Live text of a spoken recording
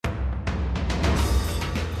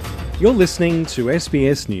You're listening to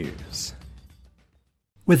SBS News.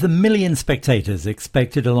 With 1 million spectators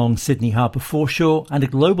expected along Sydney Harbour foreshore and a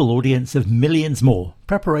global audience of millions more,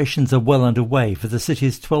 preparations are well underway for the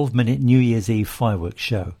city's 12-minute New Year's Eve fireworks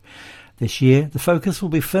show. This year, the focus will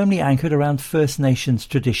be firmly anchored around First Nations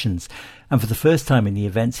traditions, and for the first time in the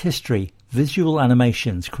event's history, visual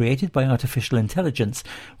animations created by artificial intelligence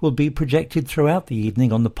will be projected throughout the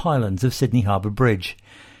evening on the pylons of Sydney Harbour Bridge.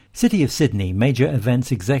 City of Sydney major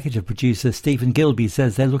events executive producer Stephen Gilby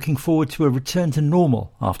says they're looking forward to a return to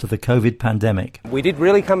normal after the COVID pandemic. We did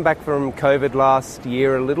really come back from COVID last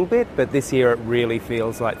year a little bit, but this year it really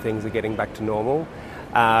feels like things are getting back to normal.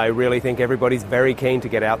 I really think everybody's very keen to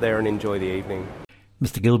get out there and enjoy the evening.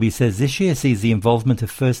 Mr Gilby says this year sees the involvement of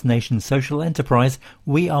First Nations social enterprise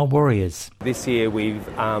We Are Warriors. This year we've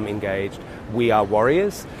engaged We Are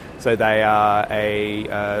Warriors. So they are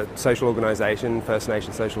a social organisation, First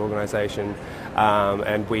Nations social organisation,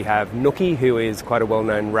 and we have Nookie, who is quite a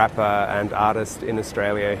well-known rapper and artist in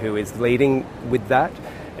Australia, who is leading with that,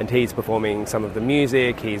 and he's performing some of the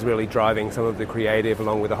music, he's really driving some of the creative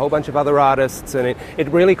along with a whole bunch of other artists, and it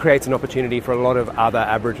really creates an opportunity for a lot of other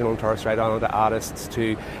Aboriginal and Torres Strait Islander artists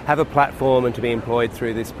to have a platform and to be employed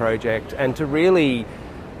through this project and to really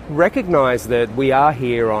recognise that we are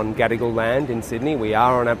here on Gadigal land in Sydney, we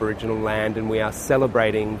are on Aboriginal land, and we are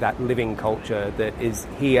celebrating that living culture that is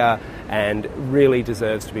here and really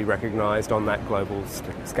deserves to be recognised on that global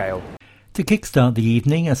scale. To kickstart the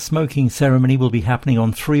evening, a smoking ceremony will be happening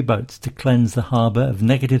on 3 boats to cleanse the harbour of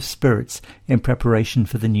negative spirits in preparation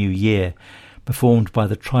for the new year. Performed by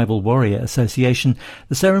the Tribal Warrior Association,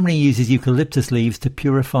 the ceremony uses eucalyptus leaves to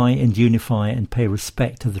purify and unify and pay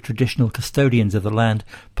respect to the traditional custodians of the land,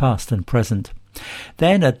 past and present.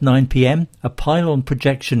 Then at 9 p.m, a pylon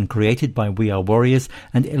projection created by We Are Warriors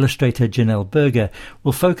and illustrator Janelle Berger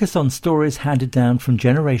will focus on stories handed down from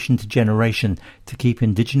generation to generation to keep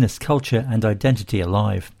Indigenous culture and identity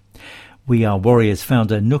alive. We Are Warriors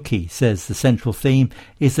founder Nookie says the central theme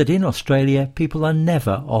is that in Australia people are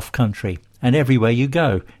never off-country and everywhere you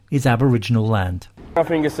go is Aboriginal land. I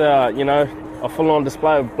think it's a full-on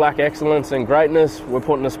display of black excellence and greatness. We're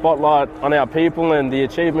putting a spotlight on our people and the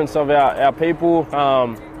achievements of our people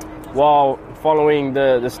while following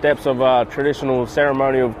the steps of a traditional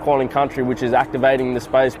ceremony of calling country, which is activating the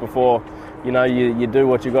space before you do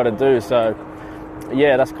what you got to do. So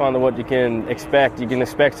yeah, that's kind of what you can expect. You can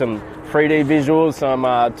expect some 3D visuals, some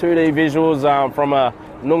 2D visuals from a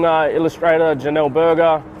Noongar illustrator, Janelle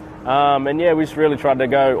Berger. And yeah, we just really tried to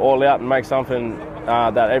go all out and make something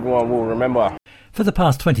that everyone will remember. For the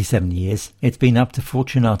past 27 years, it's been up to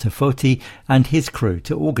Fortunato Foti and his crew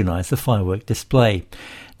to organise the firework display.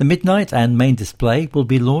 The midnight and main display will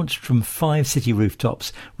be launched from 5 city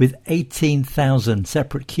rooftops with 18,000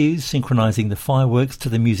 separate queues synchronising the fireworks to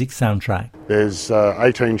the music soundtrack. There's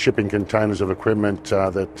 18 shipping containers of equipment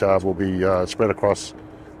that will be spread across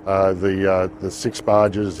the 6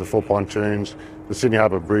 barges, the 4 pontoons, the Sydney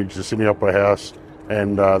Harbour Bridge, the Sydney Opera House,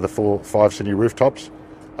 and the 5 city rooftops.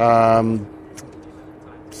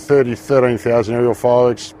 13,000 aerial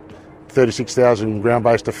fireworks, 36,000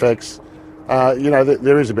 ground-based effects.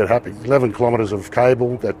 There is a bit happening. 11 kilometres of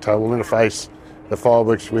cable that will interface the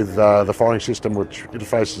fireworks with the firing system, which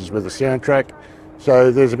interfaces with the soundtrack. So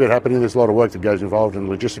there's a bit happening. There's a lot of work that goes involved in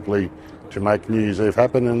logistically to make New Year's Eve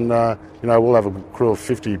happen. And, we'll have a crew of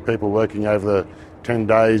 50 people working over the 10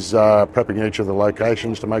 days prepping each of the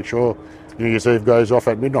locations to make sure New Year's Eve goes off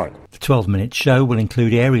at midnight. The 12-minute show will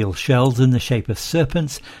include aerial shells in the shape of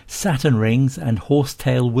serpents, Saturn rings and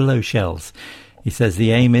horsetail willow shells. He says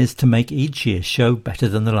the aim is to make each year's show better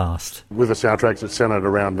than the last. With the soundtracks, it's centred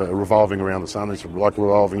around revolving around the sun. It's like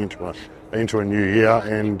revolving into a new year,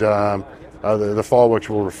 and the fireworks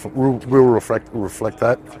will reflect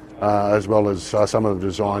that, as well as some of the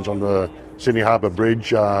designs on the Sydney Harbour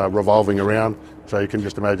Bridge revolving around. So you can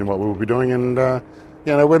just imagine what we'll be doing, and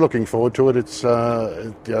we're looking forward to it. It's our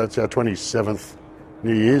 27th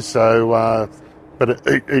New Year's, so but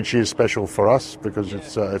each year's special for us because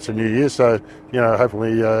it's a new year. So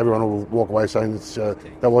hopefully everyone will walk away saying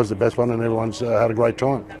that was the best one, and everyone's had a great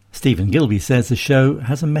time. Stephen Gilby says the show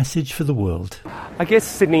has a message for the world. I guess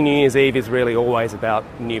Sydney New Year's Eve is really always about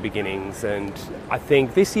new beginnings, and I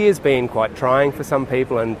think this year's been quite trying for some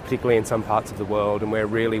people, and particularly in some parts of the world, and we're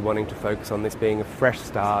really wanting to focus on this being a fresh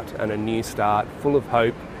start and a new start full of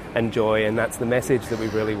hope and joy, and that's the message that we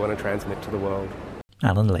really want to transmit to the world.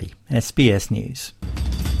 Alan Lee, SBS News.